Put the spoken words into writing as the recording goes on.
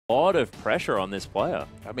A lot of pressure on this player.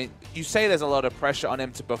 I mean, you say there's a lot of pressure on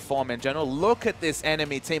him to perform in general. Look at this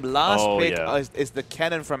enemy team. Last pick is the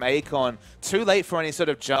cannon from Akon. Too late for any sort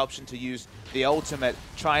of option to use the ultimate.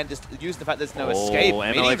 Try and just use the fact there's no escape.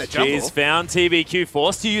 MLXG's found TBQ,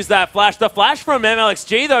 forced to use that flash. The flash from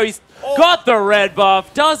MLXG, though, he's got the red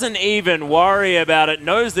buff. Doesn't even worry about it.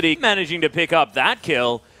 Knows that he's managing to pick up that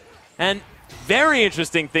kill. And very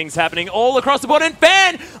interesting things happening all across the board. And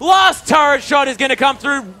Fan, last turret shot is going to come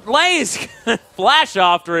through. Lay's flash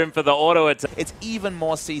after him for the auto attack. It's even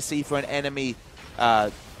more CC for an enemy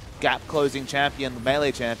gap-closing champion,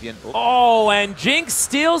 melee champion. Oh, and Jinx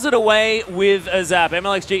steals it away with a zap.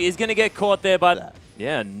 MLXG is going to get caught there, but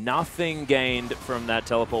yeah, nothing gained from that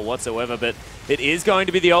teleport whatsoever. But it is going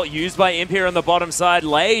to be the ult used by Imp here on the bottom side.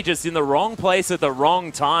 Lay just in the wrong place at the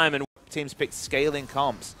wrong time. And teams picked scaling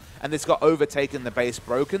comps. And this got overtaken, the base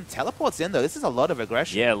broken. Teleports in, though. This is a lot of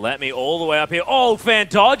aggression. Yeah, let me all the way up here. Oh, Fan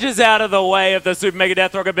dodges out of the way of the Super Mega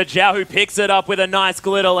Death Rocket, but Zhao, who picks it up with a nice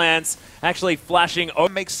Glitter Lance, actually flashing.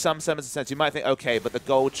 It makes some semblance of sense. You might think, okay, but the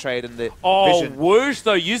gold trade and the vision. Whoosh,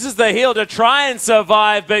 though, uses the heal to try and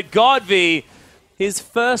survive, but Godvi, his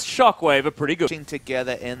first shockwave, are pretty good.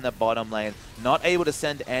 Together in the bottom lane. Not able to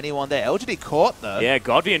send anyone there. LGD caught, though. Yeah,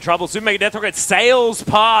 Godvi in trouble. Super Mega Death Rocket sails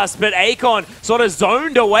past, but Akon sort of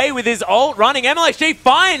zoned away with his ult running. MLXG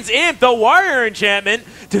finds Imp, the Warrior Enchantment,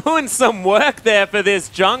 doing some work there for this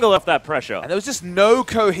jungle off that pressure. And there was just no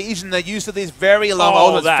cohesion. The use of these very long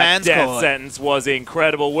ultimates. That death sentence was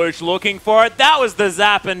incredible. Whoosh looking for it. That was the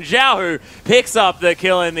zap, and Zhao, who picks up the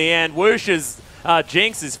kill in the end. Whoosh's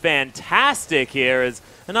Jinx is fantastic here as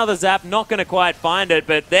another zap, not going to quite find it,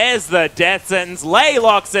 but there's the death sentence. Lay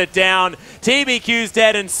locks it down. TBQ's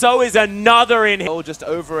dead, and so is another in. Just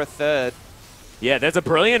over a third. Yeah, there's a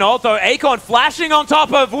brilliant ult, though. Akon flashing on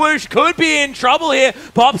top of Whoosh. Could be in trouble here.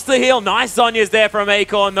 Pops the heal. Nice Zhonya's there from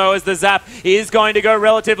Akon, though, as the zap is going to go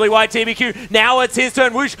relatively wide. TBQ, now it's his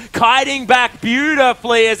turn. Whoosh kiting back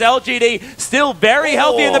beautifully as LGD still very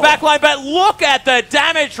healthy in the backline. But look at the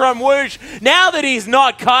damage from Whoosh. Now that he's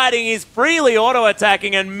not kiting, he's freely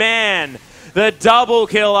auto-attacking. And man, the double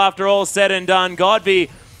kill after all said and done. Godvi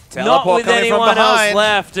not with anyone else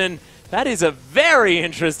left. And that is a very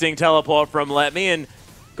interesting teleport from Let Me, and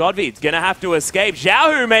Godvi's going to have to escape.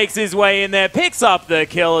 Zhao, who makes his way in there, picks up the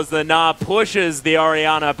kill as the Na pushes the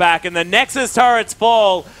Orianna back, and the Nexus turrets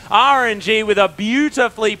fall. RNG with a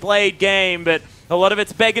beautifully played game, but a lot of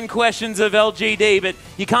it's begging questions of LGD, but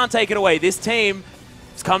you can't take it away. This team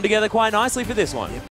has come together quite nicely for this one.